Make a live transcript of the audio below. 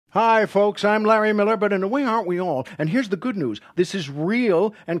Hi, folks, I'm Larry Miller, but in a way, aren't we all? And here's the good news. This is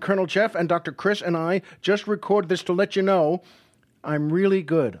real, and Colonel Jeff and Dr. Chris and I just recorded this to let you know I'm really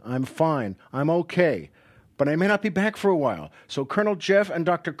good. I'm fine. I'm okay. But I may not be back for a while. So Colonel Jeff and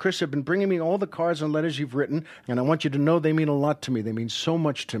Dr. Chris have been bringing me all the cards and letters you've written, and I want you to know they mean a lot to me. They mean so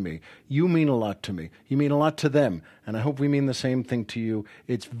much to me. You mean a lot to me. You mean a lot to them, and I hope we mean the same thing to you.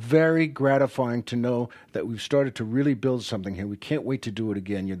 It's very gratifying to know that we've started to really build something here. We can't wait to do it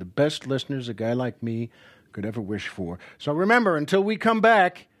again. You're the best listeners a guy like me could ever wish for. So remember, until we come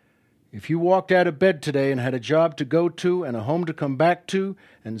back, if you walked out of bed today and had a job to go to and a home to come back to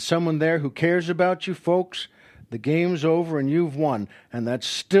and someone there who cares about you, folks, the game's over and you've won. And that's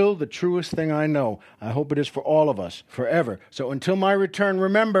still the truest thing I know. I hope it is for all of us, forever. So until my return,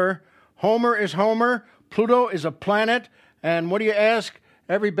 remember, Homer is Homer, Pluto is a planet, and what do you ask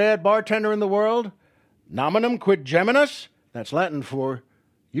every bad bartender in the world? Nominum quid geminus? That's Latin for,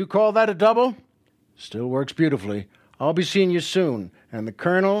 you call that a double? Still works beautifully. I'll be seeing you soon, and the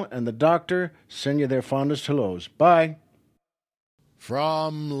Colonel and the Doctor send you their fondest hellos. Bye.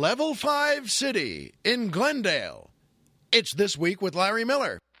 From Level 5 City in Glendale, it's This Week with Larry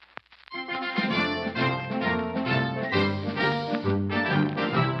Miller.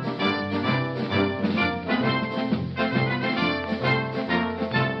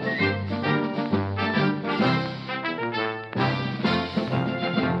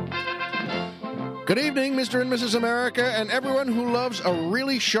 Good evening, Mr. and Mrs. America, and everyone who loves a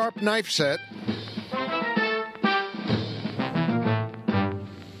really sharp knife set.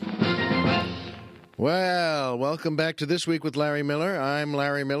 Well, welcome back to This Week with Larry Miller. I'm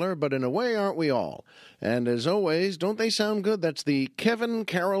Larry Miller, but in a way, aren't we all? And as always, don't they sound good? That's the Kevin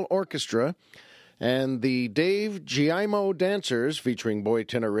Carroll Orchestra and the Dave Giaimo Dancers, featuring boy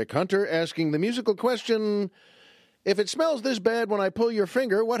tenor Rick Hunter, asking the musical question, if it smells this bad when I pull your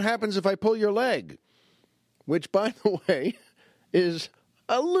finger, what happens if I pull your leg? Which, by the way, is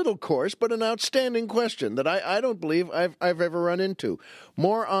a little coarse, but an outstanding question that I don't believe I've ever run into.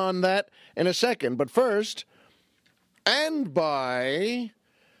 More on that in a second. But first, and by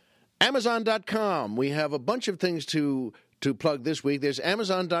Amazon.com. We have a bunch of things to plug this week. There's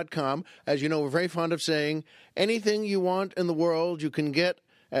Amazon.com. As you know, we're very fond of saying anything you want in the world you can get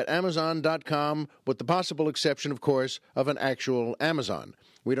at Amazon.com, with the possible exception, of course, of an actual Amazon.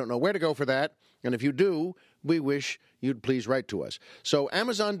 We don't know where to go for that, and if you do, we wish you'd please write to us. So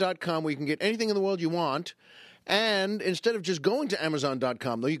Amazon.com, where you can get anything in the world you want, and instead of just going to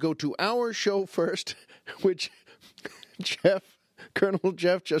Amazon.com, though, you go to our show first, which Colonel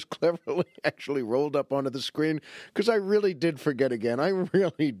Jeff just cleverly actually rolled up onto the screen, because I really did forget again. I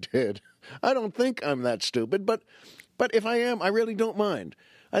really did. I don't think I'm that stupid, but if I am, I really don't mind.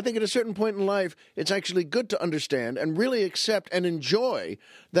 I think at a certain point in life, it's actually good to understand and really accept and enjoy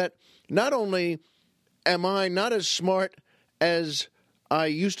that not only am I not as smart as I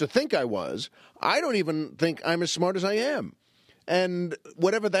used to think I was, I don't even think I'm as smart as I am. And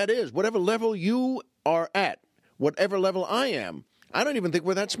whatever that is, whatever level you are at, whatever level I am, I don't even think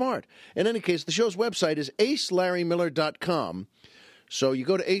we're that smart. In any case, the show's website is acelarrymiller.com. So you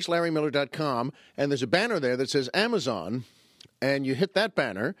go to acelarrymiller.com, and there's a banner there that says Amazon, and you hit that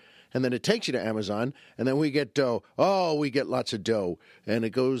banner, and then it takes you to Amazon, and then we get dough. Oh, we get lots of dough. And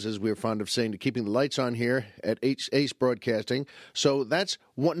it goes, as we're fond of saying, to keeping the lights on here at Ace Broadcasting. So that's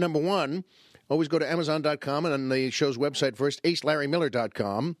number one. Always go to Amazon.com, and on the show's website first,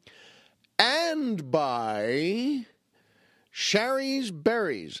 acelarrymiller.com. And by Sherry's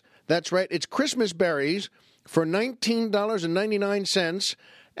Berries. That's right, it's Christmas berries for $19.99.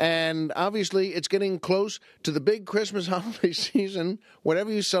 And obviously, it's getting close to the big Christmas holiday season,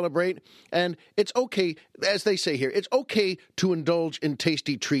 whatever you celebrate. And it's okay, as they say here, it's okay to indulge in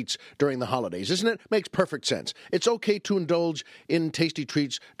tasty treats during the holidays, isn't it? Makes perfect sense. It's okay to indulge in tasty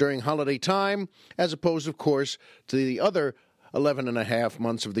treats during holiday time, as opposed, of course, to the other 11 and a half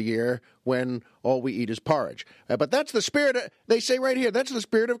months of the year when all we eat is porridge. But that's the spirit, they say right here, that's the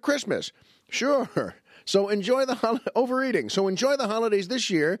spirit of Christmas. Sure. So enjoy the overeating. So enjoy the holidays this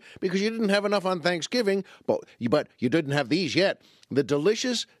year because you didn't have enough on Thanksgiving, but you didn't have these yet. The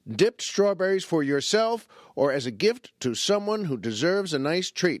delicious dipped strawberries for yourself or as a gift to someone who deserves a nice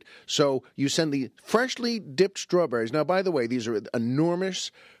treat. So you send the freshly dipped strawberries. Now, by the way, these are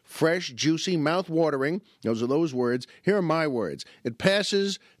enormous, fresh, juicy, mouth-watering. Those are those words. Here are my words. It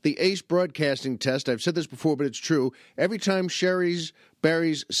passes the Ace Broadcasting test. I've said this before, but it's true. Every time Sherry's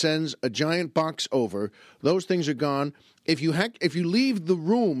Berries sends a giant box over, those things are gone. If you leave the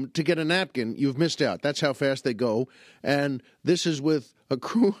room to get a napkin, you've missed out. That's how fast they go. And this is with a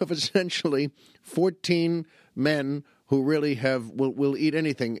crew of essentially 14 men who really will eat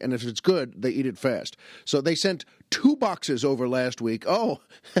anything, and if it's good, they eat it fast. So they sent 2 boxes over last week. Oh,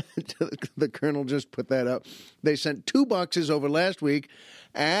 the Colonel just put that up. They sent 2 boxes over last week,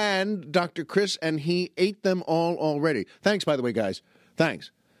 and Dr. Chris and he ate them all already. Thanks, by the way, guys.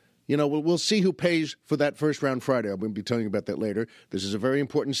 Thanks. You know, we'll see who pays for that first round Friday. I'm going to be telling you about that later. This is a very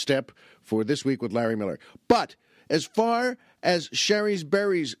important step for This Week with Larry Miller. But as far as Sherry's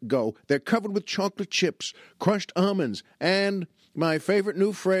berries go, they're covered with chocolate chips, crushed almonds, and my favorite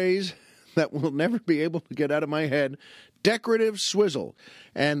new phrase that will never be able to get out of my head, decorative swizzle.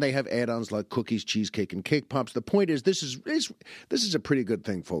 And they have add-ons like cookies, cheesecake, and cake pops. The point is, this is a pretty good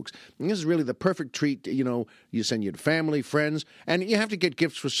thing, folks. And this is really the perfect treat. You know, you send your family, friends, and you have to get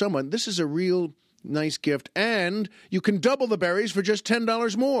gifts for someone. This is a real nice gift, and you can double the berries for just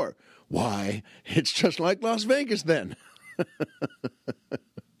 $10 more. Why, it's just like Las Vegas then.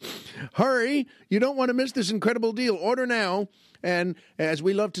 Hurry, you don't want to miss this incredible deal. Order now. And as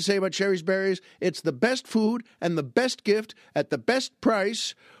we love to say about Sherry's Berries, it's the best food and the best gift at the best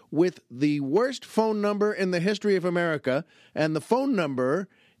price with the worst phone number in the history of America. And the phone number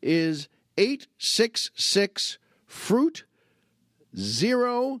is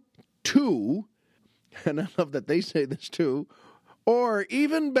 866-FRUIT-02. And I love that they say this too. Or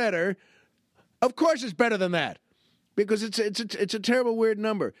even better, of course it's better than that. Because it's a terrible, weird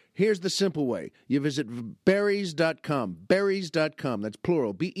number. Here's the simple way. You visit berries.com. Berries.com. That's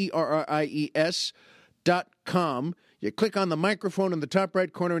plural. BERRIES.com. You click on the microphone in the top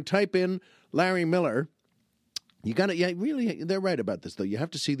right corner and type in Larry Miller. You got to, yeah, really, they're right about this, though. You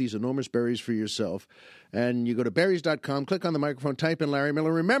have to see these enormous berries for yourself. And you go to berries.com, click on the microphone, type in Larry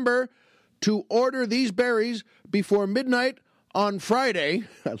Miller. Remember to order these berries before midnight on Friday.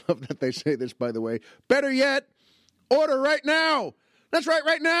 I love that they say this, by the way. Better yet, order right now. That's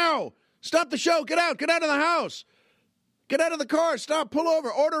right now. Stop the show. Get out of the house. Get out of the car. Stop. Pull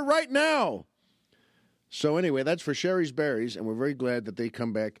over. Order right now. So anyway, that's for Sherry's Berries, and we're very glad that they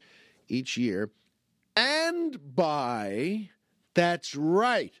come back each year. And by, that's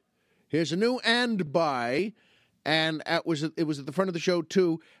right. Here's a new and by, and it was at the front of the show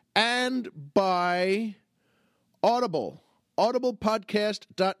too, and by Audible.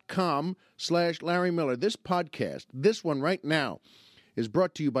 audiblepodcast.com/Larry Miller. This podcast, this one right now, is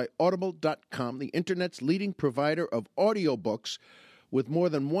brought to you by audible.com, the internet's leading provider of audiobooks with more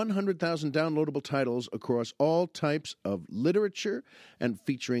than 100,000 downloadable titles across all types of literature and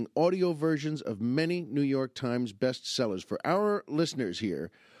featuring audio versions of many New York Times bestsellers. For our listeners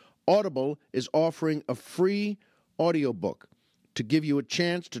here, Audible is offering a free audiobook to give you a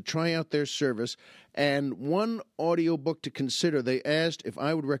chance to try out their service. And one audiobook to consider, they asked if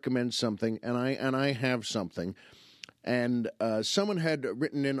I would recommend something, and I have something. And someone had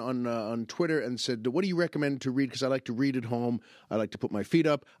written in on Twitter and said, what do you recommend to read? Because I like to read at home. I like to put my feet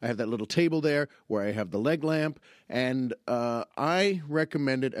up. I have that little table there where I have the leg lamp. And I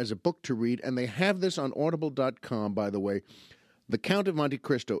recommend it as a book to read. And they have this on audible.com, by the way, The Count of Monte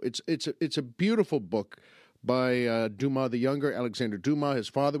Cristo. It's a beautiful book by Dumas the Younger, Alexander Dumas. His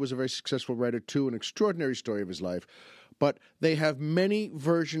father was a very successful writer, too, an extraordinary story of his life. But they have many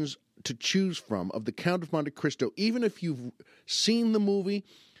versions to choose from of The Count of Monte Cristo. Even if you've seen the movie,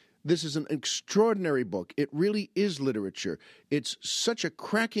 this is an extraordinary book. It really is literature. It's such a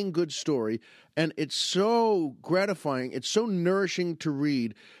cracking good story, and it's so gratifying. It's so nourishing to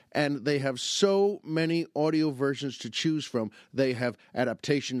read, and they have so many audio versions to choose from. They have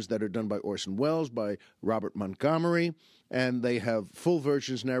adaptations that are done by Orson Welles, by Robert Montgomery, and they have full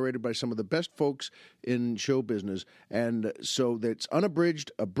versions narrated by some of the best folks in show business. And so it's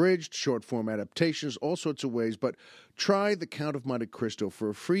unabridged, abridged, short-form adaptations, all sorts of ways. But try The Count of Monte Cristo for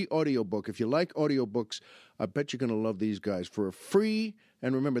a free audiobook. If you like audiobooks, I bet you're going to love these guys. For a free,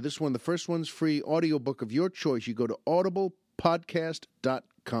 and remember, this one, the first one's free, audiobook of your choice, you go to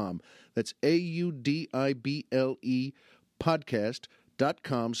audiblepodcast.com. That's AUDIBLE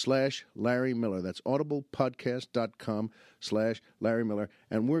podcast.com/Larry Miller. That's audiblepodcast.com/Larry Miller.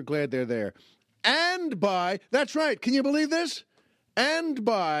 And we're glad they're there. And by, that's right, can you believe this? And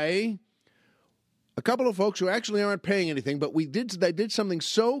by a couple of folks who actually aren't paying anything, but they did something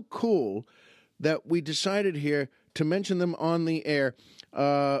so cool that we decided here to mention them on the air.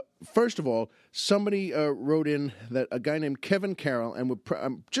 First of all, somebody wrote in that a guy named Kevin Carroll, and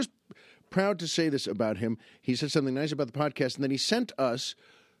I'm just proud to say this about him. He said something nice about the podcast, and then he sent us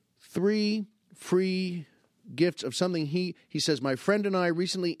 3 free gifts of something he says, my friend and I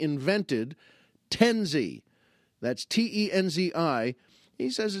recently invented Tenzi. That's Tenzi. He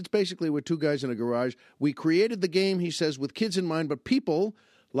says it's basically we're 2 guys in a garage. We created the game, he says, with kids in mind, but people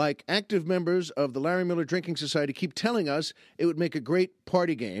like active members of the Larry Miller Drinking Society keep telling us it would make a great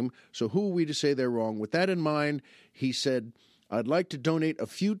party game. So who are we to say they're wrong? With that in mind, he said, I'd like to donate a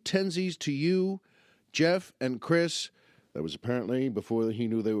few tensies to you, Jeff and Chris. That was apparently before he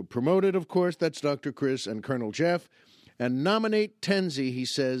knew they were promoted, of course. That's Dr. Chris and Colonel Jeff. And nominate Tenzi, he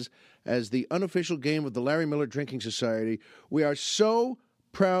says, as the unofficial game of the Larry Miller Drinking Society. We are so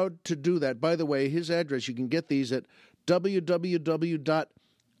proud to do that. By the way, his address, you can get these at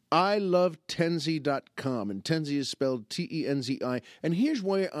www.ilovetenzi.com. And Tenzi is spelled Tenzi. And here's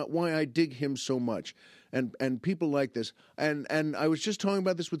why I dig him so much. And people like this. And I was just talking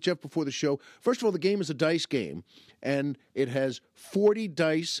about this with Jeff before the show. First of all, the game is a dice game, and it has 40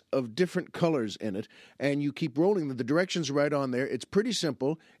 dice of different colors in it, and you keep rolling them. The directions are right on there. It's pretty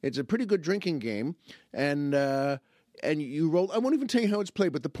simple. It's a pretty good drinking game, and you roll. I won't even tell you how it's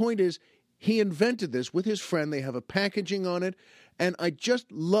played, but the point is, he invented this with his friend. They have a packaging on it, and I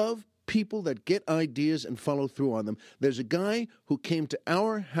just love people that get ideas and follow through on them. There's a guy who came to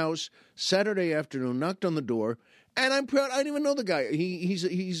our house Saturday afternoon, knocked on the door, and I'm proud. I didn't even know the guy.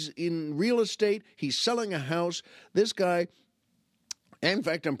 He's in real estate. He's selling a house. This guy, and in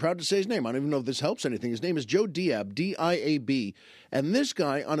fact, I'm proud to say his name. I don't even know if this helps anything. His name is Joe Diab, D-I-A-B. And this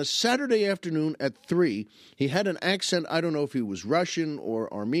guy, on a Saturday afternoon at 3, he had an accent. I don't know if he was Russian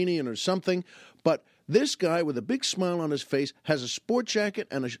or Armenian or something, but this guy with a big smile on his face has a sport jacket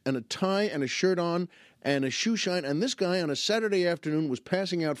and a tie and a shirt on and a shoe shine. And this guy on a Saturday afternoon was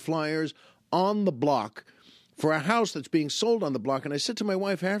passing out flyers on the block for a house that's being sold on the block. And I said to my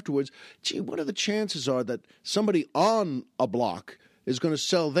wife afterwards, gee, what are the chances are that somebody on a block is going to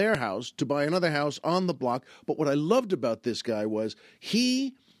sell their house to buy another house on the block? But what I loved about this guy was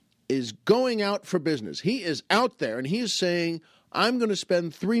he is going out for business. He is out there and he is saying, I'm going to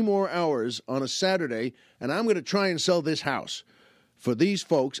spend 3 more hours on a Saturday, and I'm going to try and sell this house for these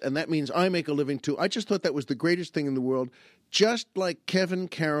folks, and that means I make a living too. I just thought that was the greatest thing in the world, just like Kevin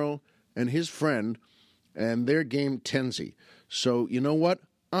Carroll and his friend and their game Tenzi. So you know what?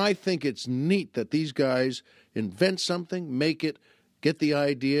 I think it's neat that these guys invent something, make it, get the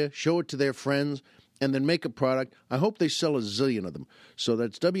idea, show it to their friends, and then make a product. I hope they sell a zillion of them. So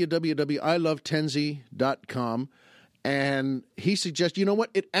that's www.ilovetenzi.com. And he suggests, you know what?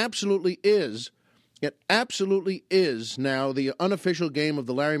 It absolutely is now the unofficial game of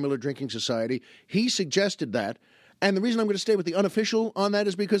the Larry Miller Drinking Society. He suggested that. And the reason I'm going to stay with the unofficial on that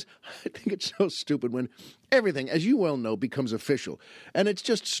is because I think it's so stupid when everything, as you well know, becomes official. And it's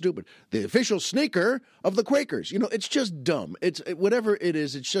just stupid. The official sneaker of the Quakers. You know, it's just dumb. Whatever it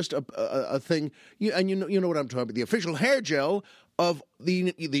is, it's just a thing. You know what I'm talking about. The official hair gel of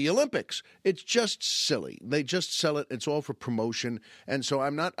the Olympics. It's just silly. They just sell it. It's all for promotion. And so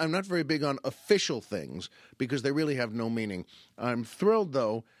I'm not very big on official things because they really have no meaning. I'm thrilled,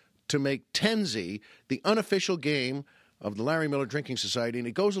 though, to make Tenzi the unofficial game of the Larry Miller Drinking Society, and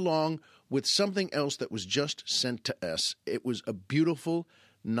it goes along with something else that was just sent to us. It was a beautiful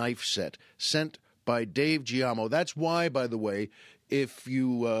knife set sent by Dave Giamo. That's why, by the way, if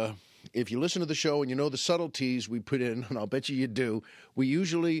you listen to the show and you know the subtleties we put in, and I'll bet you do, we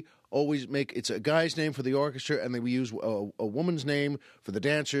usually always make, it's a guy's name for the orchestra, and then we use a woman's name for the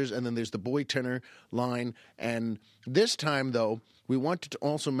dancers, and then there's the boy tenor line. And this time, though, we wanted to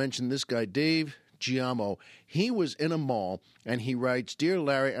also mention this guy, Dave Giamo. He was in a mall, and he writes, Dear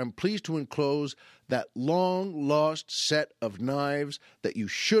Larry, I'm pleased to enclose that long-lost set of knives that you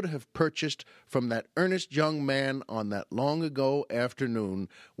should have purchased from that earnest young man on that long-ago afternoon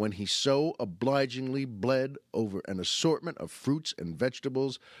when he so obligingly bled over an assortment of fruits and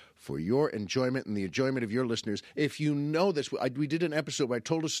vegetables for your enjoyment and the enjoyment of your listeners. If you know this, we did an episode where I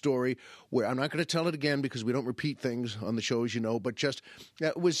told a story where I'm not going to tell it again because we don't repeat things on the show, as you know, but just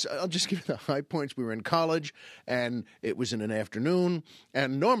I'll just give you the high points. We were in college, and it was in an afternoon,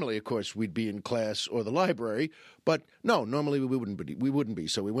 and normally, of course, we'd be in class or the library, but no, normally we wouldn't be.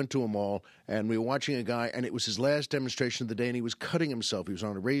 So we went to a mall, and we were watching a guy, and it was his last demonstration of the day, and he was cutting himself. He was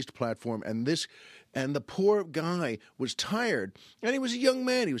on a raised platform, and the poor guy was tired, and he was a young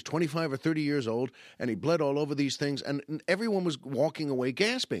man. He was 25 or 30 years old, and he bled all over these things, and everyone was walking away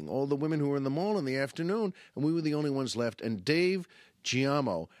gasping, all the women who were in the mall in the afternoon, and we were the only ones left. And Dave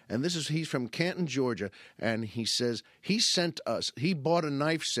Giamo, and he's from Canton, Georgia, and he says he bought a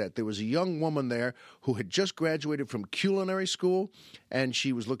knife set. There was a young woman there who had just graduated from culinary school, and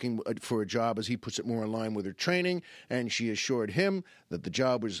she was looking for a job, as he puts it, more in line with her training, and she assured him that the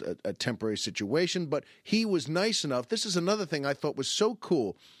job was a temporary situation, but he was nice enough. This is another thing I thought was so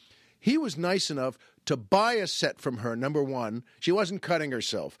cool. He was nice enough to buy a set from her, number one. She wasn't cutting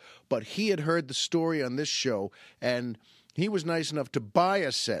herself, but he had heard the story on this show, and he was nice enough to buy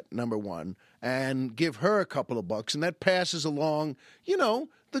a set, number one, and give her a couple of bucks, and that passes along,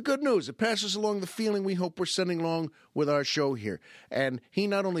 the good news. It passes along the feeling we hope we're sending along with our show here. And he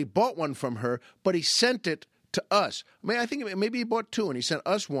not only bought one from her, but he sent it to us. I think maybe he bought two, and he sent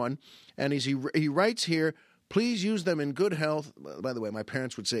us one, and he writes here, please use them in good health. By the way, my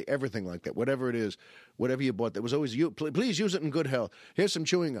parents would say everything like that. Whatever it is, whatever you bought, that was always you. Please use it in good health. Here's some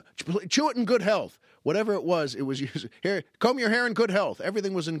chewing. Chew it in good health. Whatever it was used. Here, comb your hair in good health.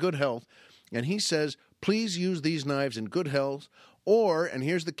 Everything was in good health. And he says, please use these knives in good health. Or, and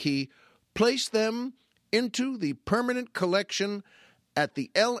here's the key, place them into the permanent collection at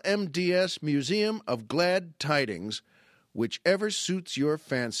the LMDS Museum of Glad Tidings, whichever suits your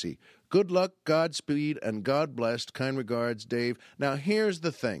fancy. Good luck, Godspeed, and God bless. Kind regards, Dave. Now, here's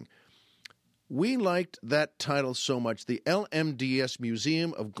the thing. We liked that title so much, the LMDS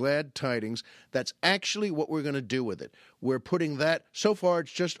Museum of Glad Tidings. That's actually what we're going to do with it. We're putting that, so far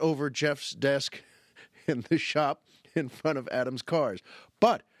it's just over Jeff's desk in the shop in front of Adam's cars.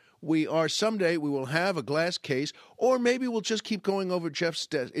 But someday we will have a glass case, or maybe we'll just keep going over Jeff's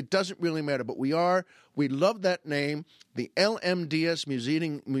desk. It doesn't really matter, but we love that name, the LMDS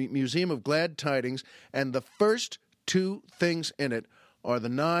Museum of Glad Tidings, and the first two things in it are the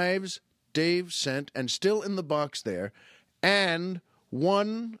knives Dave sent, and still in the box there, and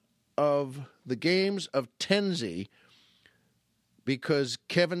one of the games of Tenzi, because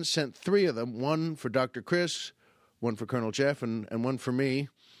Kevin sent three of them, one for Dr. Chris, one for Colonel Jeff, and one for me.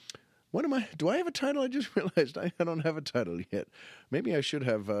 Do I have a title? I just realized I don't have a title yet. Maybe I should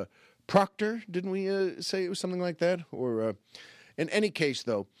have Proctor. Didn't we say it was something like that? Or in any case,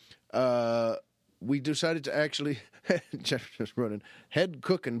 though, we decided to actually, Jeff just wrote in, head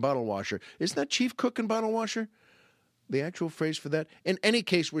cook and bottle washer. Isn't that chief cook and bottle washer? The actual phrase for that? In any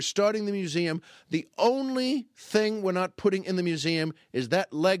case, we're starting the museum. The only thing we're not putting in the museum is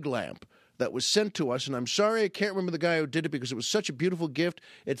that leg lamp that was sent to us, and I'm sorry I can't remember the guy who did it because it was such a beautiful gift.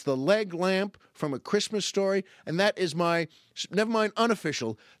 It's the leg lamp from A Christmas Story, and that is my, never mind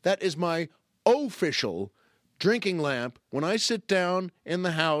unofficial, that is my official drinking lamp when I sit down in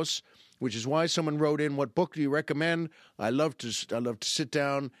the house, which is why someone wrote in, what book do you recommend? I love to sit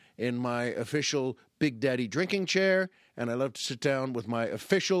down in my official Big Daddy drinking chair, and I love to sit down with my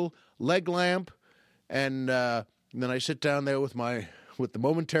official leg lamp, and then I sit down there with the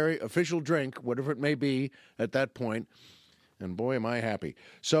momentary official drink, whatever it may be at that point, and boy, am I happy.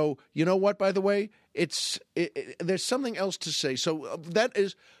 So, you know what, by the way? There's something else to say. So that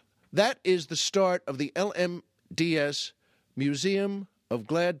is the start of the LMDS Museum of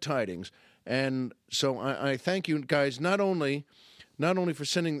Glad Tidings. And so I thank you guys not only for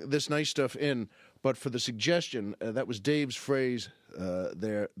sending this nice stuff in, but for the suggestion. That was Dave's phrase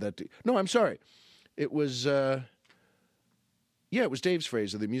there. No, I'm sorry. It was... it was Dave's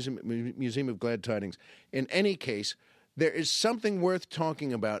phrase of the Museum of Glad Tidings. In any case, there is something worth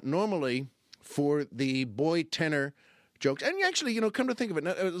talking about. Normally, for the boy tenor jokes, and actually, come to think of it,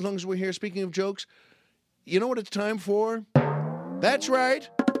 as long as we're here speaking of jokes, you know what it's time for? That's right.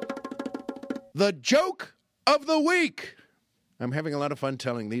 The Joke of the Week. I'm having a lot of fun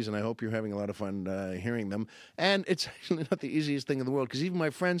telling these, and I hope you're having a lot of fun hearing them. And it's actually not the easiest thing in the world, because even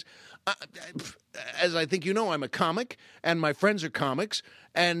my friends, as I think you know, I'm a comic, and my friends are comics,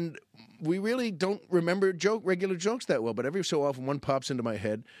 and we really don't remember regular jokes that well, but every so often one pops into my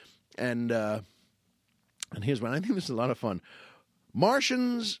head, and here's one. I think this is a lot of fun.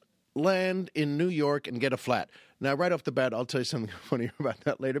 Martians land in New York and get a flat. Now, right off the bat, I'll tell you something funny about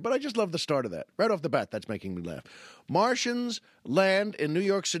that later, but I just love the start of that. Right off the bat, that's making me laugh. Martians land in New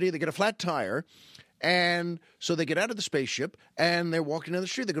York City. They get a flat tire, and so they get out of the spaceship, and they're walking down the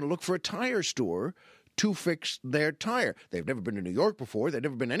street. They're going to look for a tire store to fix their tire. They've never been to New York before. They've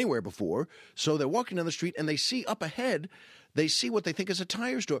never been anywhere before. So they're walking down the street, and they see up ahead, they see what they think is a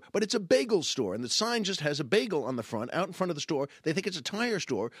tire store, but it's a bagel store, and the sign just has a bagel on the front, out in front of the store. They think it's a tire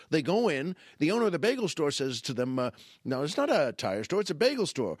store. They go in. The owner of the bagel store says to them, no, it's not a tire store. It's a bagel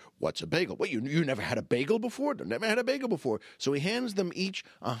store. What's a bagel? What, you never had a bagel before? Never had a bagel before. So he hands them each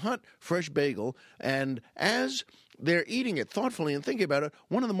a hot, fresh bagel, and as they're eating it thoughtfully and thinking about it,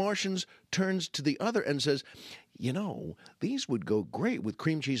 one of the Martians turns to the other and says, these would go great with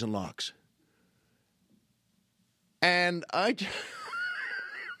cream cheese and lox. And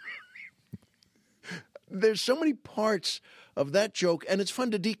there's so many parts of that joke, and it's fun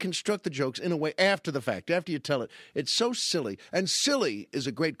to deconstruct the jokes in a way after the fact, after you tell it. It's so silly, and silly is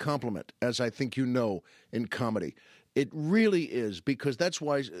a great compliment, as I think you know, in comedy. It really is, because that's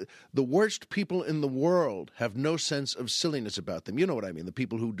why the worst people in the world have no sense of silliness about them. You know what I mean? The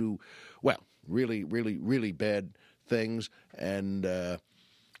people who do, really, really, really bad things, and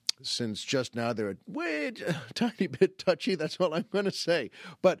since just now they're a tiny bit touchy, that's all I'm going to say.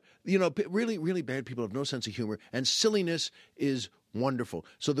 But, really, really bad people have no sense of humor, and silliness is wonderful.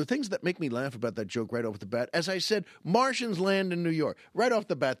 So the things that make me laugh about that joke right off the bat, as I said, Martians land in New York. Right off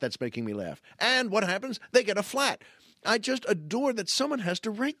the bat, that's making me laugh. And what happens? They get a flat. I just adore that someone has to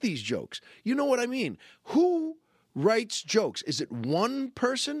write these jokes. You know what I mean? Who writes jokes? Is it one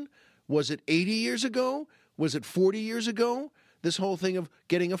person? Was it 80 years ago? Was it 40 years ago? This whole thing of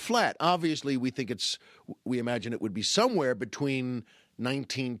getting a flat. Obviously, we imagine it would be somewhere between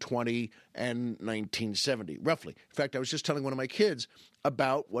 1920 and 1970, roughly. In fact, I was just telling one of my kids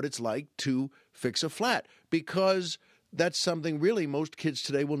about what it's like to fix a flat, because that's something really most kids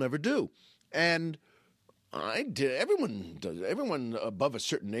today will never do. And I did. Everyone does. Everyone above a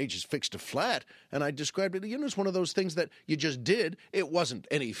certain age has fixed a flat, and I described it. It's one of those things that you just did. It wasn't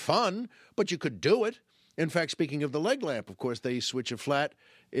any fun, but you could do it. In fact, speaking of the leg lamp, of course, they switch a flat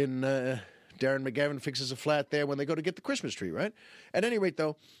in Darren McGavin fixes a flat there when they go to get the Christmas tree, right? At any rate,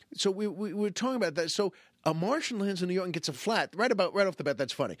 though, so we were talking about that. So a Martian lands in New York and gets a flat right off the bat.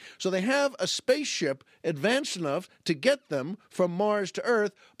 That's funny. So they have a spaceship advanced enough to get them from Mars to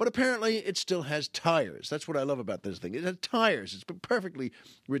Earth, but apparently it still has tires. That's what I love about this thing. It has tires. It's perfectly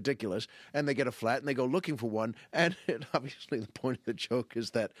ridiculous. And they get a flat and they go looking for one. And obviously the point of the joke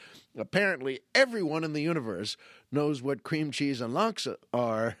is that apparently everyone in the universe knows what cream cheese and lox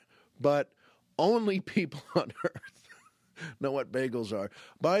are, but only people on Earth know what bagels are.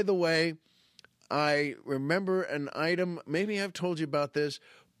 By the way, I remember an item, maybe I've told you about this,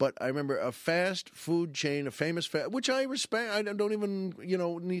 but I remember a fast food chain, a famous which I respect. I don't even,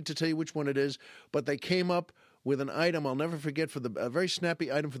 need to tell you which one it is, but they came up with an item I'll never forget, a very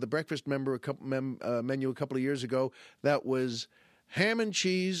snappy item for the breakfast menu a couple of years ago, that was ham and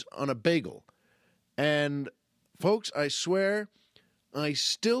cheese on a bagel. And folks, I swear, I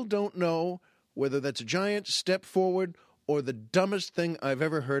still don't know whether that's a giant step forward or the dumbest thing I've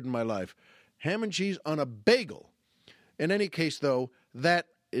ever heard in my life. Ham and cheese on a bagel. In any case, though, that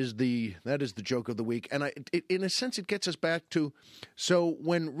is the joke of the week. And in a sense, it gets us back to, so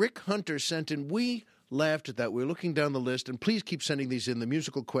when Rick Hunter sent in, we laughed at that. We were looking down the list, and please keep sending these in, the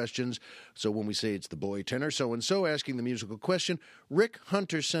musical questions. So when we say it's the boy tenor, so-and-so asking the musical question, Rick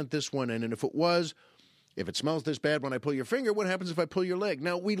Hunter sent this one in, and if it smells this bad when I pull your finger, what happens if I pull your leg?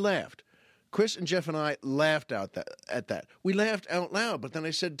 Now, we laughed. Chris and Jeff and I laughed at that. We laughed out loud, but then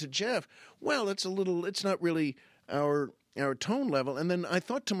I said to Jeff, well, it's not really our tone level. And then I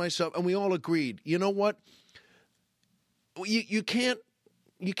thought to myself, and we all agreed, you know what? You can't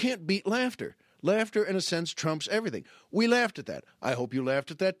beat laughter. Laughter, in a sense, trumps everything. We laughed at that. I hope you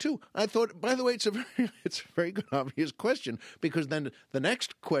laughed at that, too. I thought, by the way, it's a very good, obvious question, because then the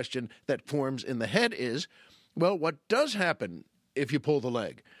next question that forms in the head is, well, what does happen if you pull the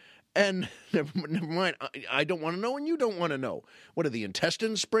leg? And never mind, I don't want to know, and you don't want to know. What, do the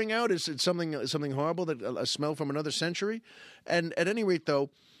intestines spring out? Is it something horrible, that a smell from another century? And at any rate,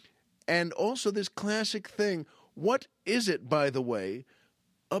 though, and also this classic thing, what is it, by the way,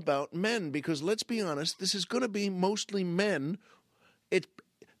 about men? Because let's be honest, this is going to be mostly men.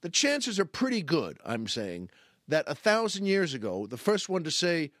 The chances are pretty good, I'm saying, that 1,000 years ago, the first one to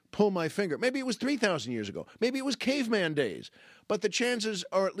say, pull my finger, maybe it was 3,000 years ago, maybe it was caveman days, but the chances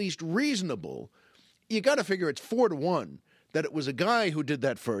are at least reasonable. You got to figure it's 4-1 that it was a guy who did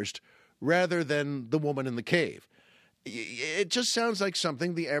that first rather than the woman in the cave. It just sounds like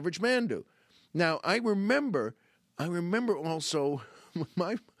something the average man do. Now, I remember also with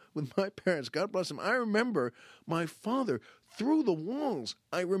my parents, God bless them, I remember my father through the walls.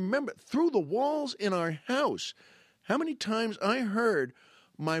 I remember through the walls in our house, how many times I heard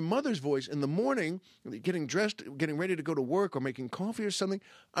my mother's voice in the morning, getting dressed, getting ready to go to work or making coffee or something.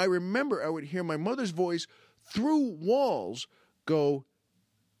 I remember I would hear my mother's voice through walls go,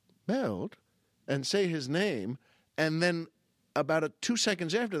 Belt, and say his name, and then about 2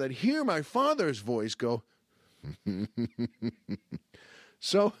 seconds after that, hear my father's voice go,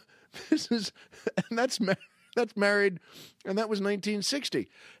 So that's married, and that was 1960.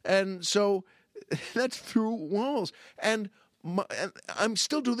 And so that's through walls. And I'm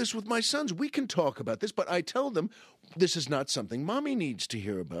still do this with my sons. We can talk about this, but I tell them this is not something Mommy needs to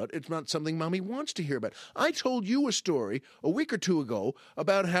hear about. It's not something Mommy wants to hear about. I told you a story a week or two ago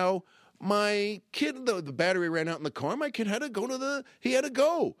about how my kid, the battery ran out in the car. My kid had to go he had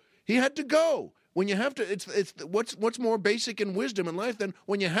to go. When you have to, it's what's more basic in wisdom in life than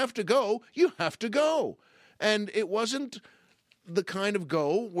when you have to go, you have to go. And it wasn't the kind of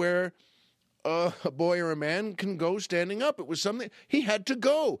go where, a boy or a man can go standing up. It was something he had to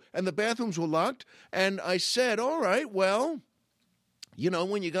go, and the bathrooms were locked. And I said, all right, well,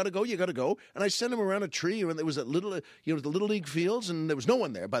 when you got to go, you got to go. And I sent him around a tree, and there was a little, the Little League fields, and there was no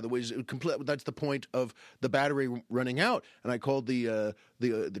one there. By the way, that's the point of the battery running out. And I called the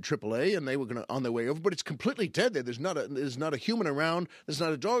AAA, and they were on their way over. But it's completely dead there. There's not a human around. There's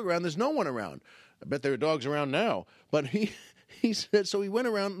not a dog around. There's no one around. I bet there are dogs around now. But he said, so he went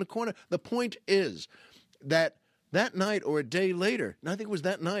around in the corner. The point is that night or a day later, and I think it was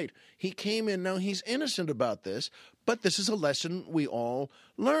that night, he came in. Now, he's innocent about this, but this is a lesson we all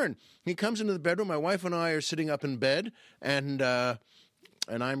learn. He comes into the bedroom. My wife and I are sitting up in bed, and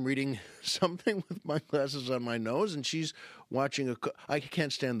I'm reading something with my glasses on my nose, and she's watching I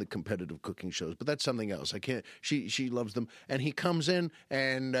can't stand the competitive cooking shows, but that's something else. I can't. She loves them, and he comes in,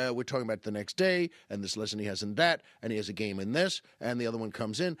 and we're talking about the next day, and this lesson he has in that, and he has a game in this, and the other one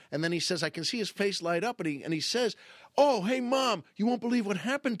comes in, and then he says, I can see his face light up, and he says, oh, hey, Mom, you won't believe what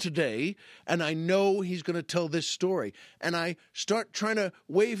happened today, and I know he's going to tell this story, and I start trying to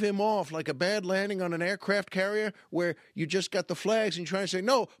wave him off like a bad landing on an aircraft carrier where you just got the flags, and you're trying to say,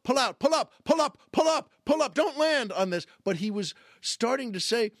 no, pull out, pull up, pull up, pull up, pull up, don't land on this, but he was starting to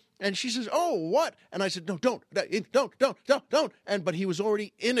say, and she says, oh, what? And I said, no, don't, but he was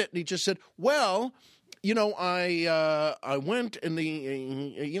already in it, and he just said, well, I went in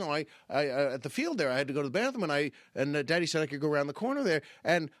the, I at the field there. I had to go to the bathroom, and Daddy said I could go around the corner there,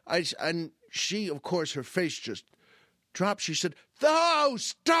 and she, of course, her face just dropped. She said, "Oh,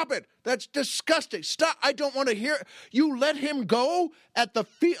 stop it! That's disgusting! Stop! I don't want to hear. You let him go at the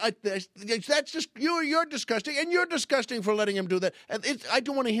feet. That's just you're disgusting, and you're disgusting for letting him do that. And I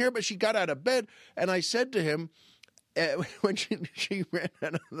don't want to hear." But she got out of bed, and I said to him, when she ran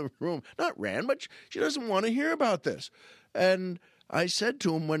out of the room, not ran, but she doesn't want to hear about this. And I said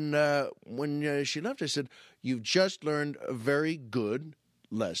to him when she left, I said, you've just learned a very good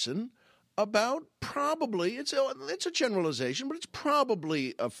lesson about probably, it's a generalization, but it's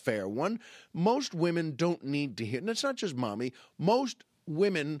probably a fair one. Most women don't need to hear, and it's not just mommy, most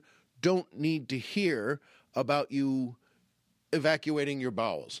women don't need to hear about you evacuating your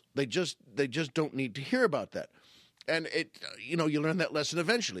bowels. They just don't need to hear about that. And you learn that lesson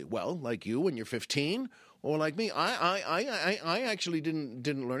eventually. Well, like you when you're 15, or like me, I actually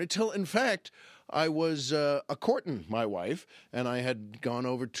didn't learn it till, in fact, I was courting my wife, and I had gone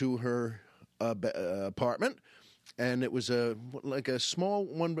over to her apartment, and it was like a small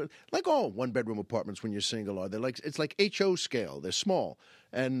one, like all one-bedroom apartments when you're single are. It's like HO scale. They're small,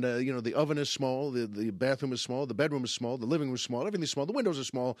 and the oven is small, the bathroom is small, the bedroom is small, the living room is small, everything's small, the windows are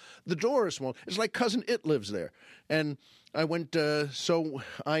small, the door is small. It's like Cousin It lives there, and I went. So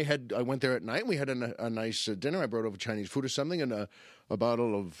I went there at night, and we had a nice dinner. I brought over Chinese food or something, and a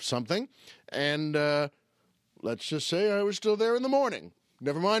bottle of something, and let's just say I was still there in the morning.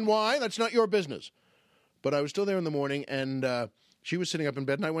 Never mind why. That's not your business. But I was still there in the morning, and she was sitting up in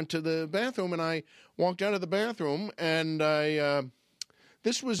bed, and I went to the bathroom, and I walked out of the bathroom, and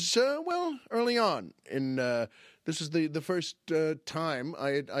this was, early on. This was the first time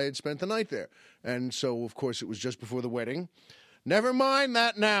I had spent the night there. And so, of course, it was just before the wedding. Never mind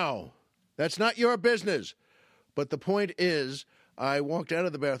that now. That's not your business. But the point is, I walked out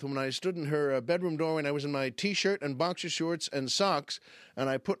of the bathroom, and I stood in her bedroom doorway, and I was in my T-shirt and boxer shorts and socks, and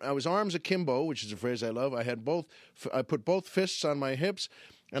I was arms akimbo, which is a phrase I love. I put both fists on my hips,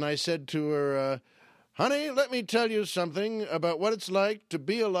 and I said to her, honey, let me tell you something about what it's like to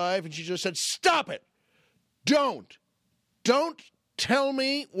be alive. And she just said, stop it. Don't tell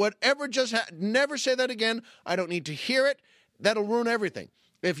me whatever just happened. Never say that again. I don't need to hear it. That'll ruin everything.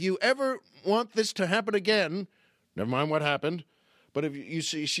 If you ever want this to happen again, never mind what happened, but if you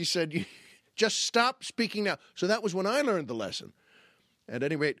see, she said, just stop speaking now. So that was when I learned the lesson. At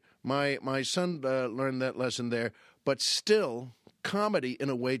any rate, my son learned that lesson there, but still, comedy in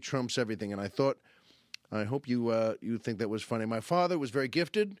a way trumps everything. And I thought, I hope you think that was funny. My father was very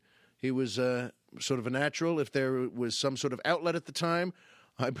gifted. He was sort of a natural. If there was some sort of outlet at the time,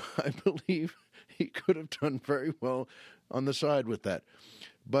 I believe he could have done very well on the side with that.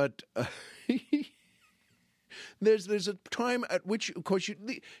 But there's a time at which, of course,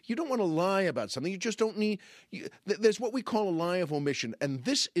 you don't want to lie about something. You just don't need. There's what we call a lie of omission, and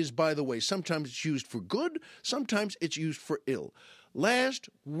this is, by the way, sometimes it's used for good, sometimes it's used for ill. Last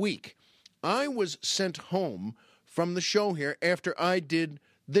week, I was sent home from the show here after I did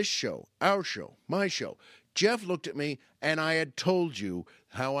this show, our show, my show. Jeff looked at me, and I had told you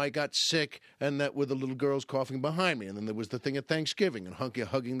how I got sick, and that with the little girls coughing behind me. And then there was the thing at Thanksgiving and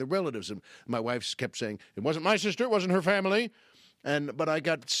hugging the relatives. And my wife kept saying, it wasn't my sister, it wasn't her family. But I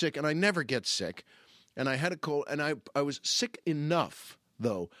got sick, and I never get sick. And I had a cold, and I was sick enough,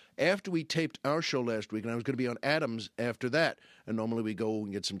 though, after we taped our show last week, and I was going to be on Adams after that. And normally we go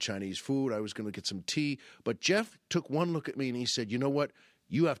and get some Chinese food. I was going to get some tea. But Jeff took one look at me, and he said, you know what?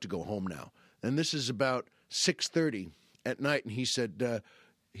 You have to go home now. And this is about 6:30 at night, and he said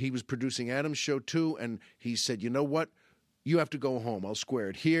he was producing Adam's show, too, and he said, you know what? You have to go home. I'll square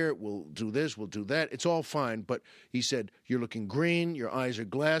it here. We'll do this. We'll do that. It's all fine. But he said, you're looking green. Your eyes are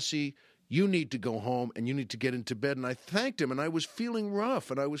glassy. You need to go home, and you need to get into bed. And I thanked him, and I was feeling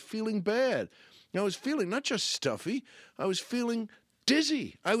rough, and I was feeling bad. I was feeling not just stuffy. I was feeling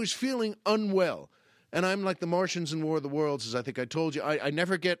dizzy. I was feeling unwell. And I'm like the Martians in War of the Worlds, as I think I told you. I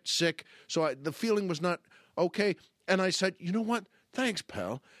never get sick, so the feeling was not okay. And I said, you know what? Thanks,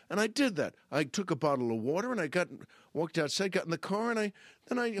 pal. And I did that. I took a bottle of water, and I walked outside, got in the car, and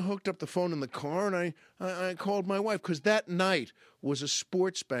then I hooked up the phone in the car, and I called my wife, because that night was a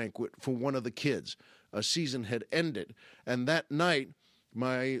sports banquet for one of the kids. A season had ended. And that night,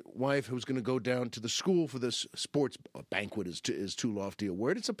 my wife, who was going to go down to the school for this sports banquet is too lofty a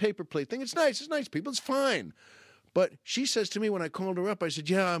word. It's a paper plate thing. It's nice, people. It's fine. But she says to me when I called her up, I said,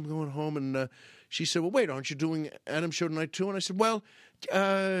 yeah, I'm going home. And she said, well, wait, aren't you doing Adam's show tonight too? And I said, well,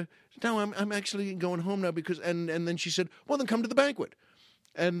 no, I'm actually going home now because, and then she said, well, then come to the banquet.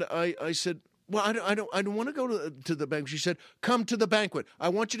 And I said, well, I don't want to go to the banquet. She said, come to the banquet. I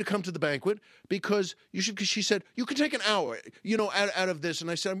want you to come to the banquet because you should, because she said, you could take an hour, out of this.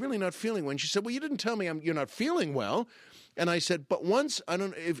 And I said, I'm really not feeling well. And she said, well, you didn't tell me you're not feeling well. And I said, but once, I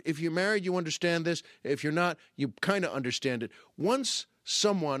don't, if you're married, you understand this. If you're not, you kind of understand it. Once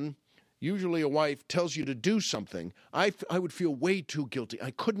someone, usually a wife, tells you to do something, I would feel way too guilty.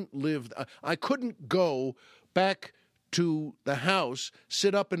 I couldn't live, I couldn't go back to the house,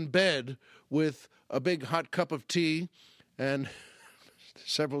 sit up in bed with a big hot cup of tea and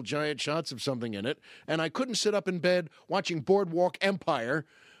several giant shots of something in it, and I couldn't sit up in bed watching Boardwalk Empire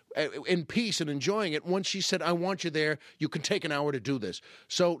in peace and enjoying it. Once she said, I want you there, you can take an hour to do this.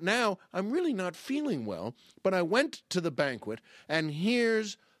 So now I'm really not feeling well, but I went to the banquet, and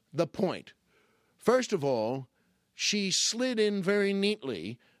here's the point. First of all, she slid in very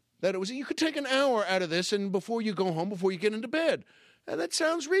neatly that it was, you could take an hour out of this and before you go home, before you get into bed. And that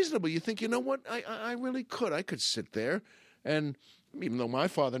sounds reasonable. You think, you know what, I really could. I could sit there. And even though my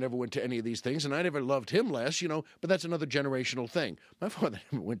father never went to any of these things, and I never loved him less, but that's another generational thing. My father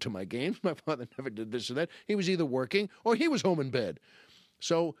never went to my games. My father never did this or that. He was either working or he was home in bed.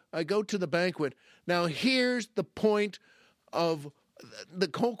 So I go to the banquet. Now, here's the point of the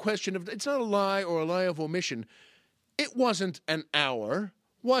whole question of, it's not a lie or a lie of omission. It wasn't an hour,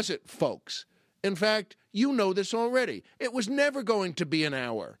 was it, folks? In fact, you know this already. It was never going to be an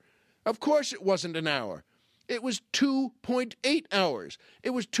hour. Of course it wasn't an hour. It was 2.8 hours.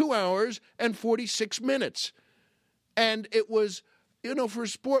 It was 2 hours and 46 minutes. And it was, for a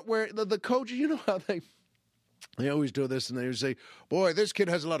sport where the coaches, how they always do this, and they say, boy, this kid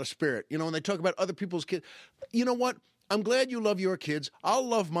has a lot of spirit. And they talk about other people's kids. You know what? I'm glad you love your kids. I'll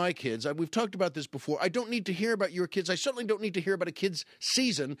love my kids. We've talked about this before. I don't need to hear about your kids. I certainly don't need to hear about a kid's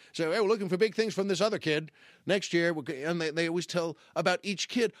season. So, hey, we're looking for big things from this other kid next year. And they always tell about each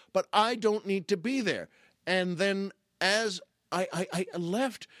kid. But I don't need to be there. And then as I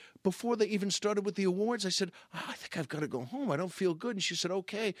left, before they even started with the awards, I said, I think I've got to go home. I don't feel good. And she said,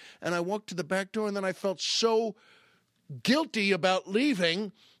 okay. And I walked to the back door, and then I felt so guilty about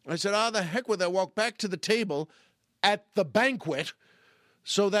leaving. I said, the heck with it. I walked back to the table at the banquet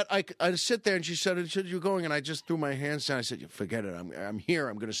so that I sit there, and she said, you're going, and I just threw my hands down. I said, forget it. I'm here.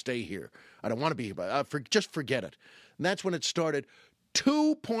 I'm going to stay here. I don't want to be here, but just forget it. And that's when it started.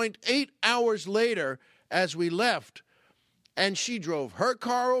 2.8 hours later, as we left, and she drove her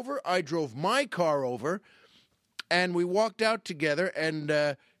car over, I drove my car over, and we walked out together,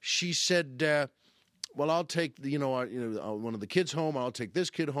 and she said, well, I'll take one of the kids home. I'll take this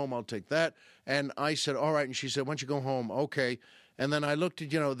kid home. I'll take that. And I said, all right. And she said, why don't you go home? Okay. And then I looked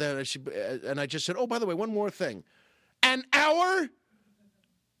at, and I just said, oh, by the way, one more thing. An hour?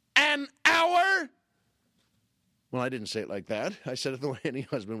 An hour? Well, I didn't say it like that. I said it the way any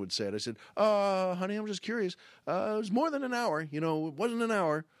husband would say it. I said, honey, I'm just curious. It was more than an hour. It wasn't an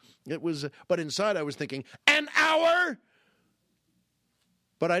hour. It was, but inside I was thinking, an hour?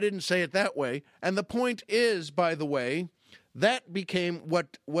 But I didn't say it that way. And the point is, by the way, that became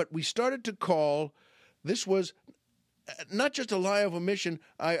what we started to call, this was not just a lie of omission.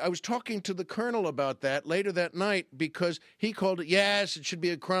 I was talking to the colonel about that later that night because he called it, yes, it should be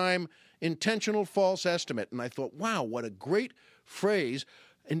a crime, intentional false estimate. And I thought, wow, what a great phrase,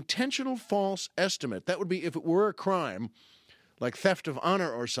 intentional false estimate. That would be if it were a crime. like theft of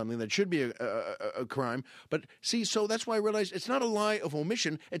honor or something that should be a crime. But see, so that's why I realized it's not a lie of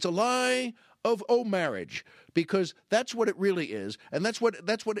omission. It's a lie of marriage, because that's what it really is, and that's what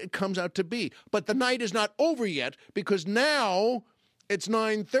it comes out to be. But the night is not over yet, because now it's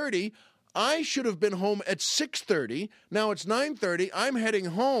 9:30. I should have been home at 6:30. Now it's 9:30. I'm heading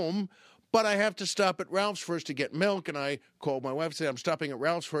home, but I have to stop at Ralph's first to get milk. And I called my wife and said, I'm stopping at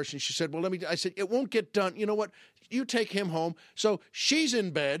Ralph's first. And she said, well, I said, it won't get done. You know what? You take him home. So she's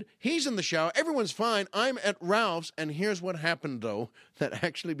in bed. He's in the shower. Everyone's fine. I'm at Ralph's. And here's what happened, though, that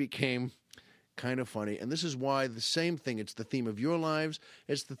actually became kind of funny. And this is why the same thing. It's the theme of your lives.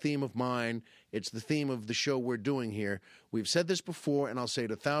 It's the theme of mine. It's the theme of the show we're doing here. We've said this before, and I'll say it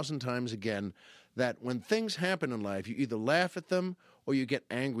 1,000 times again, that when things happen in life, you either laugh at them or you get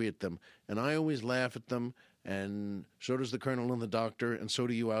angry at them. And I always laugh at them, and so does the Colonel and the Doctor, and so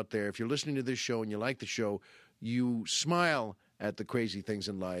do you out there. If you're listening to this show and you like the show, you smile at the crazy things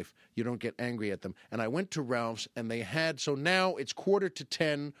in life. You don't get angry at them. And I went to Ralph's, and they had, so now it's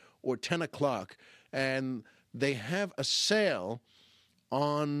 9:45 or 10 o'clock, and they have a sale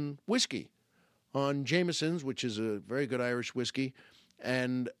on whiskey, on Jameson's, which is a very good Irish whiskey,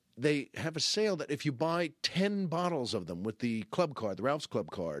 and they have a sale that if you buy 10 bottles of them with the club card, the Ralph's Club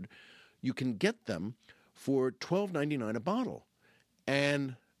card, you can get them for $12.99 a bottle.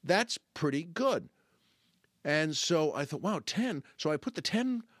 And that's pretty good. And so I thought, wow, 10. So I put the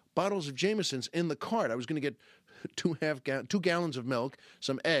 10 bottles of Jameson's in the cart. I was going to get 2 gallons of milk,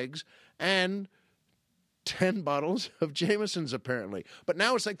 some eggs, and 10 bottles of Jameson's, apparently. But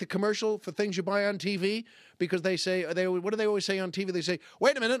now it's like the commercial for things you buy on TV, because they say, what do they always say on TV? They say,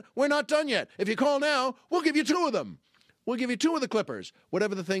 wait a minute, we're not done yet. If you call now, we'll give you 2 of them. We'll give you 2 of the clippers,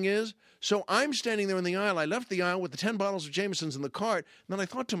 whatever the thing is. So I'm standing there in the aisle. I left the aisle with the 10 bottles of Jameson's in the cart. And then I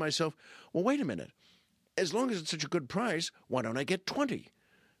thought to myself, well, wait a minute. As long as it's such a good price, why don't I get 20?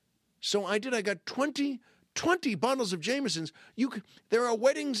 So I did. I got 20 bottles of Jameson's. There are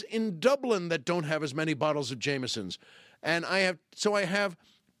weddings in Dublin that don't have as many bottles of Jameson's. And I have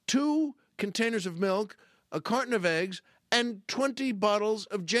 2 containers of milk, a carton of eggs, and 20 bottles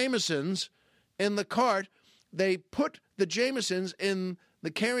of Jameson's in the cart. They put the Jameson's in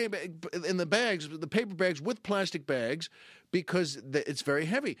the carry bag, in the bags, the paper bags with plastic bags, because it's very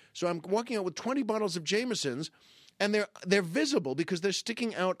heavy. So I'm walking out with 20 bottles of Jameson's, and they're visible because they're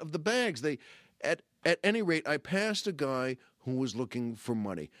sticking out of the bags. At any rate, I passed a guy who was looking for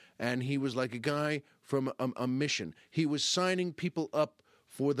money, and he was like a guy from a mission. He was signing people up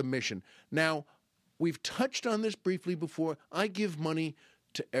for the mission. Now, we've touched on this briefly before. I give money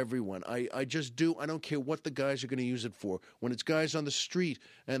to everyone. I just do. I don't care what the guys are going to use it for. When it's guys on the street,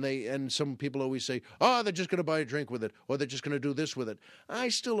 and some people always say, oh, they're just going to buy a drink with it, or they're just going to do this with it. I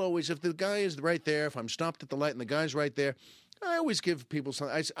still always, if the guy is right there, if I'm stopped at the light and the guy's right there, I always give people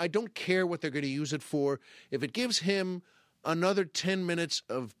something. I don't care what they're going to use it for. If it gives him another 10 minutes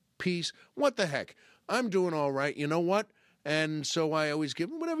of peace, what the heck? I'm doing all right. You know what? And so I always give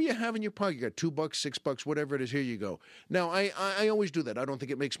them whatever you have in your pocket. You got $2, $6, whatever it is. Here you go. Now, I always do that. I don't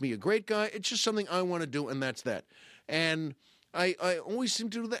think it makes me a great guy. It's just something I want to do, and that's that. And I always seem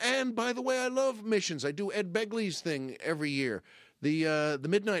to do that. And by the way, I love missions. I do Ed Begley's thing every year, the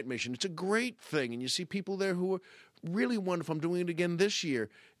Midnight Mission. It's a great thing, and you see people there who are really wonderful. I'm doing it again this year.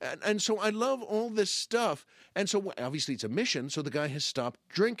 And so I love all this stuff. And so obviously it's a mission, so the guy has stopped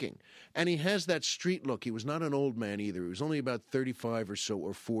drinking. And he has that street look. He was not an old man either. He was only about 35 or so,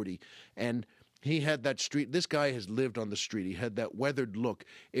 or 40. And he had that street. This guy has lived on the street. He had that weathered look.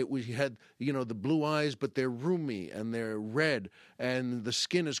 He had, the blue eyes, but they're roomy and they're red. And the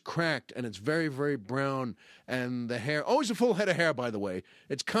skin is cracked and it's very, very brown. And the hair, always a full head of hair, by the way.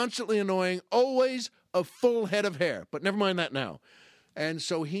 It's constantly annoying. Always a full head of hair, but never mind that now. And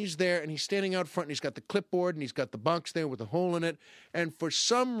so he's there, and he's standing out front, and he's got the clipboard, and he's got the box there with a hole in it. And for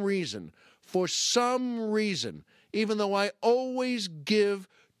some reason, even though I always give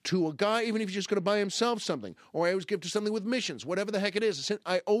to a guy, even if he's just going to buy himself something, or I always give to something with missions, whatever the heck it is,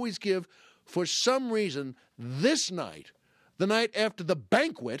 I always give. For some reason, this night, the night after the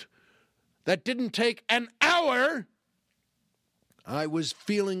banquet, that didn't take an hour, I was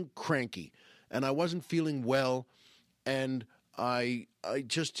feeling cranky. And I wasn't feeling well, and I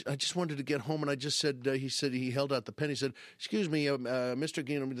just wanted to get home, and I just said, he held out the pen. He said, excuse me, Mr.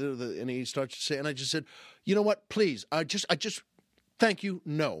 Ginn, and he starts to say, and I just said, you know what, please, I just, thank you,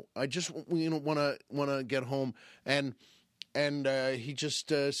 no. I just, want to get home, and he just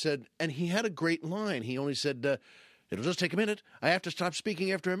said, and he had a great line. He only said, it'll just take a minute. I have to stop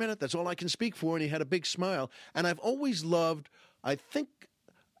speaking after a minute. That's all I can speak for, and he had a big smile. And I've always loved, I think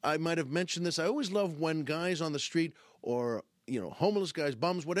I might have mentioned this, I always love when guys on the street or homeless guys,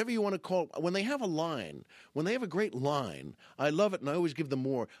 bums, whatever you want to call it. When they have a line, when they have a great line, I love it, and I always give them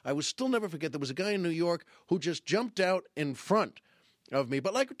more. I will still never forget, there was a guy in New York who just jumped out in front of me,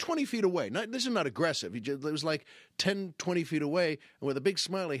 but like 20 feet away. This is not aggressive. It was like 10, 20 feet away, and with a big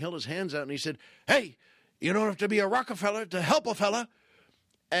smile, he held his hands out, and he said, "Hey, you don't have to be a Rockefeller to help a fella."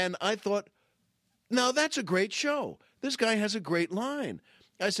 And I thought, now that's a great show. This guy has a great line.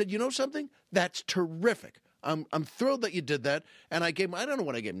 I said, you know something? That's terrific. I'm thrilled that you did that. And I gave him, I don't know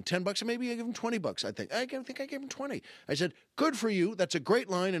what I gave him, $10, or maybe I gave him $20, I think. I think I gave him 20. I said, good for you. That's a great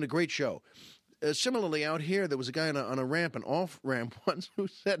line and a great show. Similarly, out here, there was a guy on a ramp, an off-ramp once, who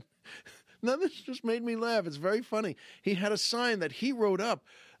said, now this just made me laugh. It's very funny. He had a sign that he wrote up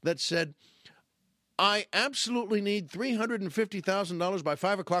that said, I absolutely need $350,000 by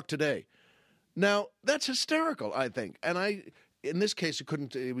 5 o'clock today. Now, that's hysterical, I think. And in this case,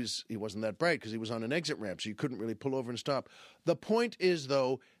 he wasn't that bright because he was on an exit ramp, so you couldn't really pull over and stop. The point is,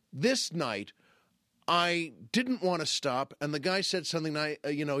 though, this night, I didn't want to stop, and the guy said something,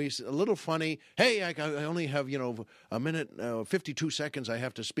 he's a little funny. Hey, I only have, a minute, 52 seconds I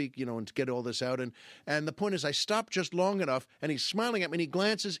have to speak, and to get all this out. And the point is, I stopped just long enough, and he's smiling at me, and he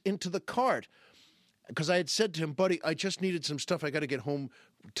glances into the cart. Because I had said to him, buddy, I just needed some stuff. I got to get home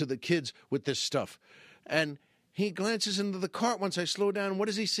to the kids with this stuff. And he glances into the cart once I slow down. What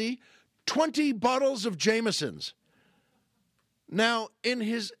does he see? 20 bottles of Jamesons. Now, in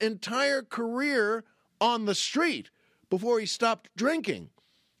his entire career on the street, before he stopped drinking,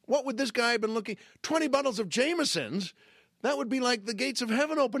 what would this guy have been looking? 20 bottles of Jamesons? That would be like the gates of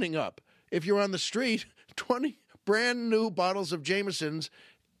heaven opening up. If you're on the street, 20 brand new bottles of Jamesons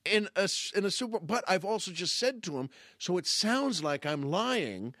in a super, but I've also just said to him, so it sounds like I'm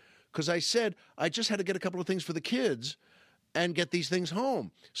lying, because I said I just had to get a couple of things for the kids and get these things home.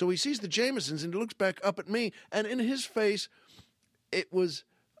 So he sees the Jamesons and he looks back up at me, and in his face,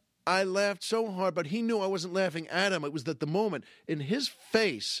 I laughed so hard, but he knew I wasn't laughing at him. It was that the moment in his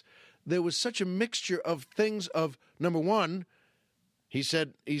face, there was such a mixture of things of, number one, he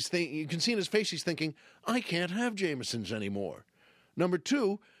said, you can see in his face, he's thinking, I can't have Jamesons anymore. Number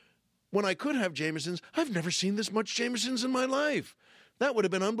two, when I could have Jamesons, I've never seen this much Jamesons in my life. That would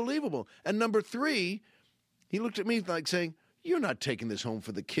have been unbelievable. And number three, he looked at me like saying, you're not taking this home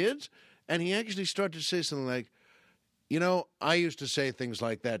for the kids. And he actually started to say something like, I used to say things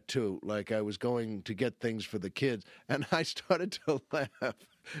like that too, like I was going to get things for the kids. And I started to laugh.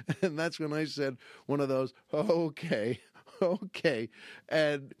 And that's when I said one of those, okay.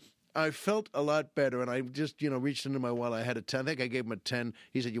 And I felt a lot better, and I just, reached into my wallet. I had a 10. I think I gave him a 10.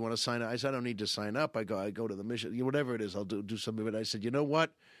 He said, you want to sign up? I said, I don't need to sign up. I go to the mission. Whatever it is, I'll do something of it. I said, you know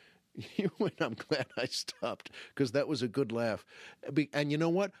what? I'm glad I stopped, because that was a good laugh. And you know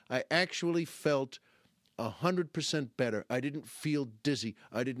what? I actually felt 100% better. I didn't feel dizzy.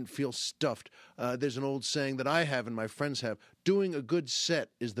 I didn't feel stuffed. There's an old saying that I have and my friends have. Doing a good set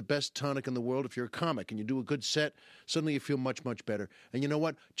is the best tonic in the world. If you're a comic and you do a good set, suddenly you feel much, much better. And you know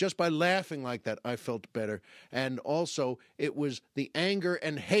what? Just by laughing like that, I felt better. And also, it was the anger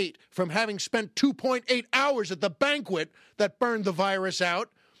and hate from having spent 2.8 hours at the banquet that burned the virus out.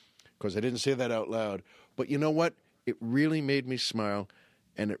 Of course, I didn't say that out loud. But you know what? It really made me smile,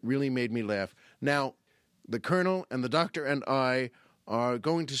 and it really made me laugh. Now, the Colonel and the Doctor and I are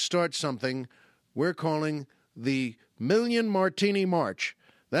going to start something we're calling the Million Martini March.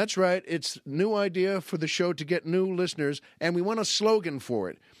 That's right. It's a new idea for the show to get new listeners, and we want a slogan for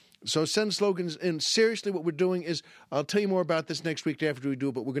it. So send slogans in. Seriously, what we're doing is, I'll tell you more about this next week after we do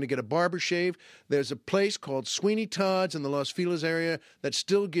it, but we're going to get a barber shave. There's a place called Sweeney Todd's in the Los Feliz area that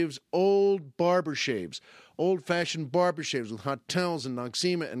still gives old barber shaves, old-fashioned barber shaves with hot towels and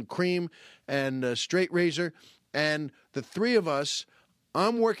Noxzema and cream and straight razor. And the three of us,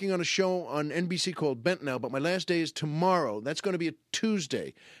 I'm working on a show on NBC called Bent Now, but my last day is tomorrow. That's going to be a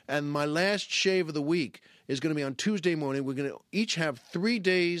Tuesday. And my last shave of the week is going to be on Tuesday morning. We're going to each have 3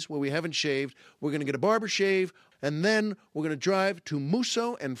 days where we haven't shaved. We're going to get a barber shave, and then we're going to drive to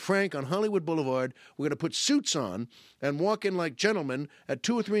Musso and Frank on Hollywood Boulevard. We're going to put suits on and walk in like gentlemen at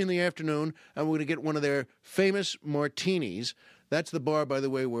 2 or 3 in the afternoon, and we're going to get one of their famous martinis. That's the bar, by the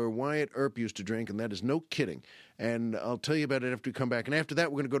way, where Wyatt Earp used to drink, and that is no kidding. And I'll tell you about it after we come back. And after that,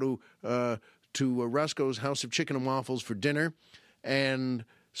 we're going to go to Roscoe's House of Chicken and Waffles for dinner. And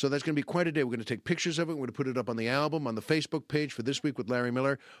so that's going to be quite a day. We're going to take pictures of it. We're going to put it up on the album, on the Facebook page for This Week with Larry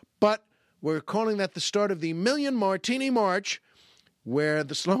Miller. But we're calling that the start of the Million Martini March, where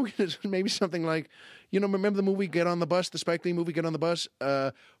the slogan is maybe something like, remember the movie Get on the Bus, the Spike Lee movie Get on the Bus?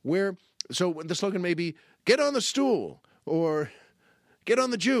 So the slogan may be, get on the stool, or get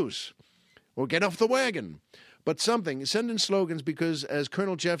on the juice, or get off the wagon. but something. Send in slogans because, as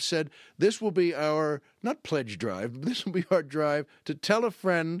Colonel Jeff said, this will be our, not pledge drive, but this will be our drive to tell a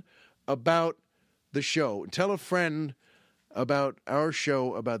friend about the show. Tell a friend about our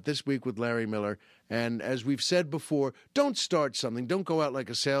show, about This Week with Larry Miller. And as we've said before, don't start something. Don't go out like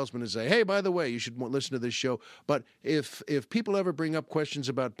a salesman and say, hey, by the way, you should listen to this show. But if people ever bring up questions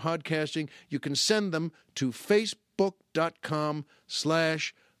about podcasting, you can send them to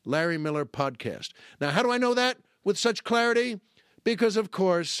facebook.com/Larry Miller Podcast. Now, how do I know that with such clarity? Because, of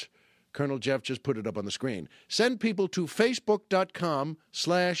course, Colonel Jeff just put it up on the screen. Send people to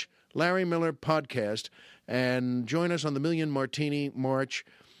facebook.com/Larry Miller Podcast and join us on the Million Martini March.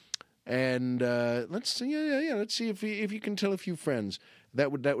 And let's see, let's see if you can tell a few friends.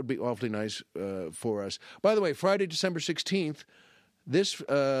 That would be awfully nice for us. By the way, Friday, December 16th, this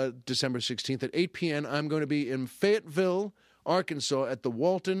December 16th at 8 p.m., I'm going to be in Fayetteville, Arkansas, at the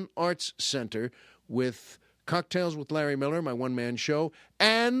Walton Arts Center with Cocktails with Larry Miller, my one-man show,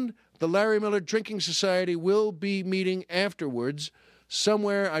 and the Larry Miller Drinking Society will be meeting afterwards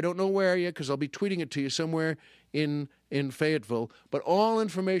somewhere. I don't know where yet because I'll be tweeting it to you somewhere in Fayetteville. But all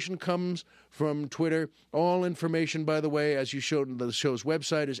information comes from Twitter. All information, by the way, as you showed, the show's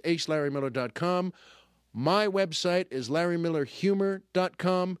website is acelarrymiller.com. My website is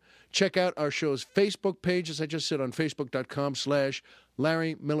larrymillerhumor.com. Check out our show's Facebook page, as I just said, on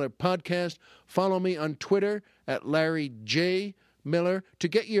facebook.com/Larry Miller Podcast. Follow me on Twitter at Larry J. Miller to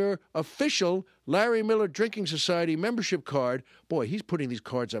get your official Larry Miller Drinking Society membership card. Boy, he's putting these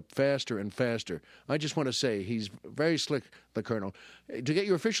cards up faster and faster. I just want to say he's very slick, the Colonel. To get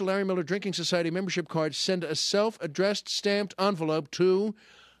your official Larry Miller Drinking Society membership card, send a self-addressed stamped envelope to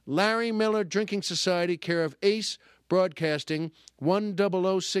Larry Miller Drinking Society, care of Ace Broadcasting,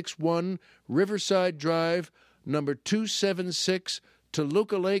 10061 Riverside Drive, number 276,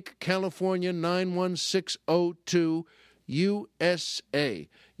 Toluca Lake, California, 91602, USA.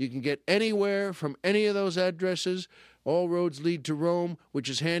 You can get anywhere from any of those addresses. All roads lead to Rome, which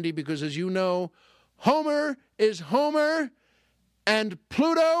is handy because, as you know, Homer is Homer and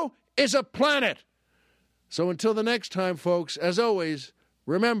Pluto is a planet. So until the next time, folks, as always,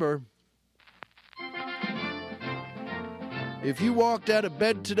 remember, if you walked out of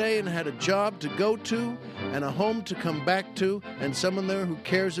bed today and had a job to go to and a home to come back to and someone there who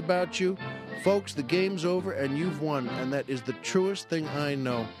cares about you, folks, the game's over and you've won, and that is the truest thing I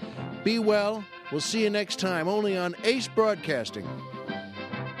know. Be well. We'll see you next time, only on Ace Broadcasting.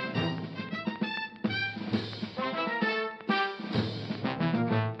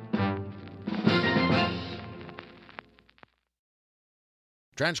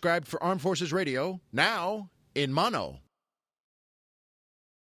 Transcribed for Armed Forces Radio, now in mono.